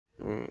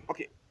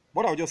Okay,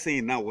 what I was just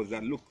saying now was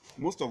that, look,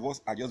 most of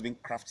us are just being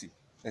crafty,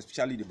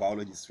 especially the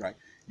biologists, right?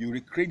 You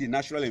recreate the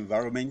natural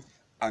environment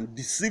and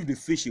deceive the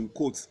fish in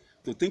quotes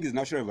to think it's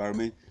natural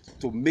environment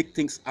to make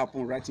things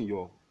happen right in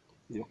your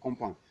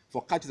compound.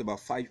 For catch, it's about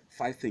five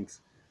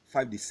things,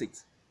 5 to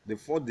 6. The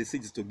fourth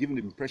deceit is to give them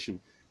the impression,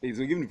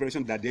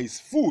 that there is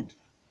food,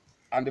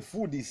 and the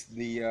food is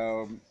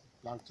the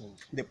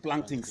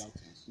plantains.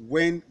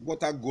 When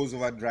water goes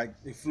over dry,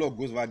 the flow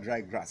goes over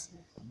dry grass.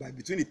 By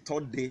between the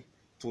third day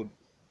to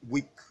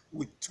week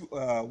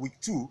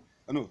two,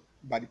 no,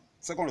 by the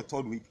second or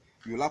third week,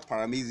 you'll have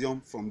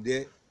paramecium. From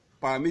there,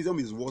 paramecium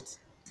is what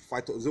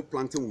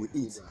phytoplankton will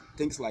eat.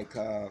 Things like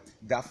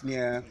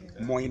Daphnia,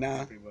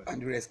 Moina,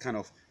 and the rest kind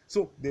of.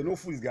 So the no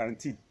food is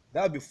guaranteed.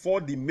 That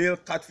before the male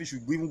catfish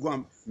will even go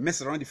and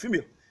mess around the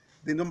female.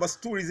 The number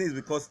 2 reason is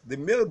because the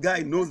male guy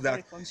knows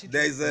that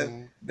there's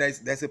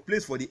a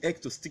place for the egg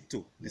to stick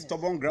to. The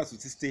stubborn grass will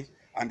stay,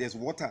 and there's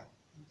water,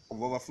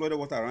 overflowed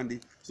water around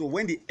it. So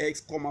when the eggs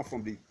come out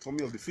from the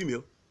tummy of the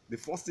female, the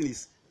first thing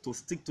is to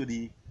stick to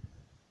the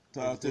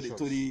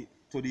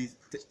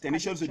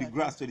tenacious to the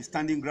grass, to the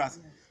standing grass.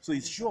 So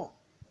it's sure.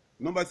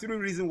 Number 3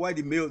 reason why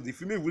the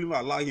female will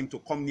not allow him to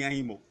come near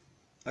him.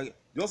 Like,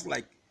 just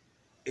like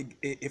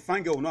a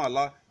fine girl will not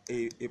allow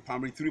a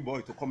primary 3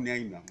 boy to come near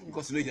him now,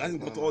 because he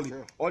hasn't got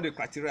all the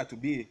criteria to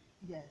be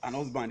an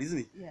husband, isn't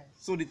it? Yes.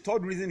 So the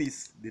 3rd reason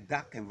is the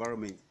dark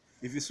environment.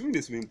 If you swim in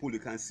the swimming pool, you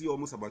can see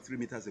almost about 3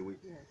 meters away.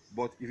 Yes.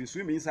 But if you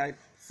swim inside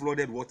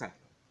flooded water,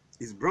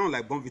 it's brown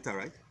like Bonvita,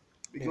 right?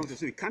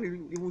 So you can't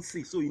even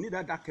see. So you need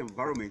that dark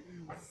environment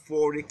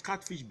for a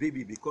catfish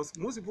baby, because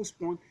most people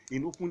spawn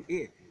in open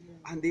air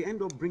and they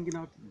end up bringing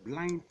out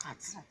blind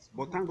cats.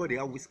 But thank God they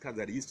have whiskers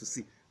that they used to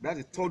see. That's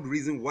the 3rd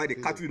reason why the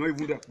catfish not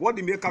even there. What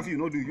the male catfish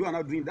not do, you are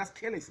not doing. That's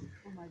careless.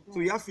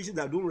 So you have fishes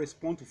that don't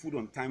respond to food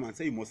on time and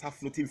say you must have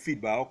floating feed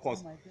by all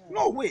costs.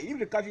 No way. If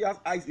the catfish has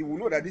eyes, it will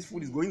know that this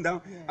food is going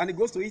down and it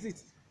goes to eat it.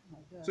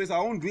 So it's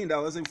our own doing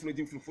that wasn't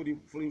floating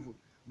food.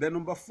 Then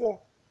number four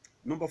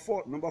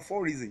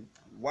reason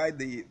why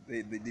the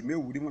male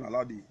would even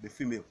allow the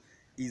female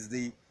is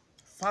the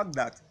fact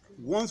that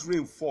once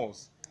rain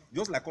falls,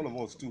 just like all of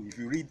us too, if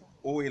you read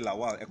O.A.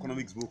 Lawal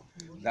economics book,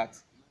 that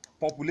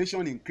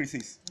population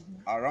increases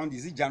around,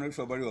 is it January,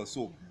 February or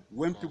so,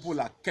 when people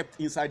are kept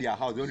inside their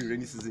house during the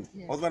rainy season.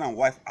 Husband and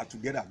wife are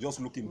together,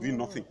 just looking, doing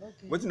nothing.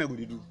 What are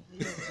they do?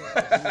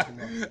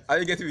 Are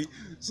you getting me?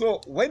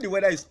 So when the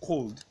weather is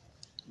cold,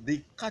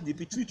 the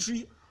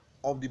pituitary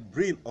of the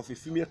brain of a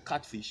female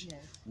catfish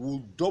will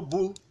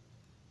double.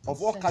 Of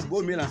all cat,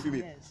 both male and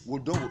female, will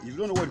double. If you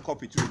don't know what you call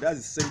pituitary, that's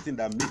the same thing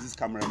that makes this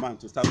cameraman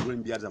to start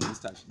growing beards and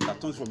mustache. That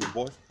turns from a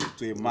boy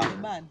to a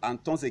man,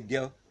 and turns a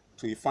girl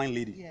to a fine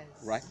lady,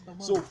 right?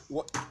 So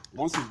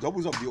once it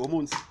doubles up the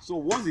hormones, so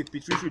once the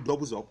pituitary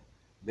doubles up,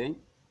 then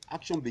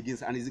action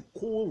begins, and it's the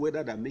cold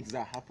weather that makes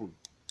that happen.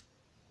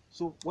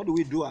 So what do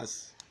we do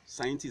as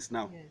scientists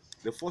now?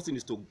 The first thing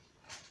is to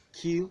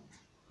kill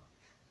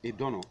a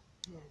donor,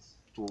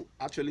 to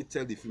actually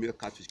tell the female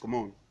catfish, come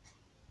on,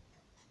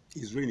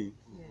 it's raining.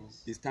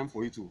 It's time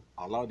for you to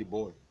allow the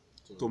boy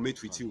to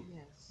mate with you.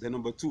 Then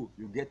number 2,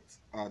 you get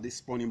this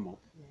spawning mop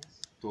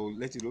to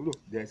let you know, look,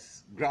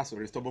 there's grass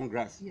or a stubborn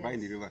grass right in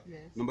the river.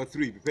 Number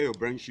 3, prepare your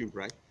brine shrimp,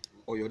 right?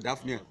 Or your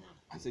Daphnia.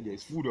 I said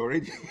there's food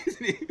already.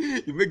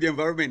 You make the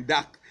environment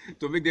dark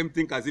to make them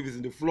think as if it's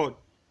in the flood.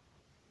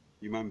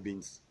 Human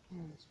beings.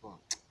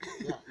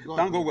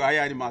 Thank God we're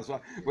higher animals.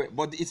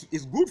 But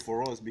it's good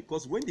for us,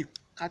 because when the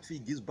catfish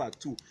gives back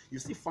too, you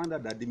still find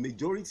out that the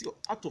majority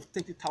out of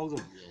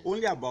 30,000,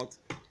 only about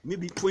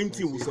maybe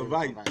 20 will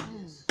survive.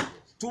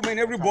 Too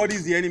many, everybody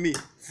is the enemy.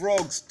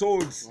 Frogs,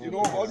 toads, you know,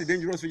 all the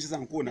dangerous fishes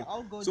and co.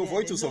 So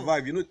for you to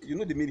survive, you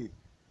know the meaning.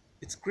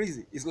 It's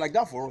crazy. It's like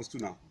that for us too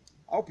now.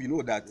 I hope you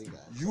know that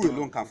you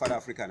alone can fight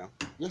Africa now.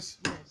 Yes.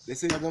 They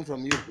say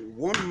from you,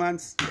 one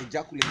man's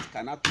ejaculate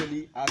can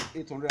actually have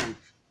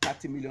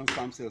 830 million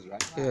sperm cells,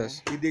 right?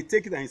 Yes. If they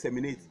take it and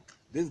inseminate,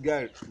 this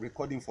guy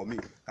recording for me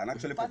can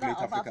actually populate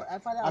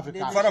Africa.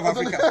 Father of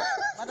Africa.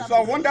 So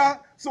I wonder,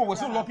 so we're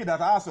so lucky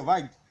that I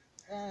survived.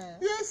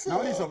 Yes. Now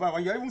only survive,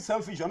 and you're even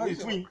selfish, you're not a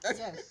twin.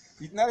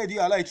 Now that you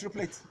allow a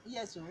triplet.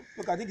 Yes, sir.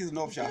 Look, I think it's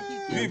enough, Sha.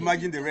 You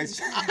imagine the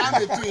rest.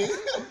 I'm a twin.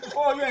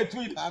 Oh, you're a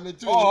twin. I'm a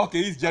twin. Oh,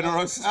 okay, he's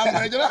generous.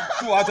 I'm generous.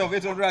 2 out of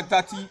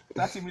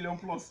 830 million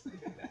plus.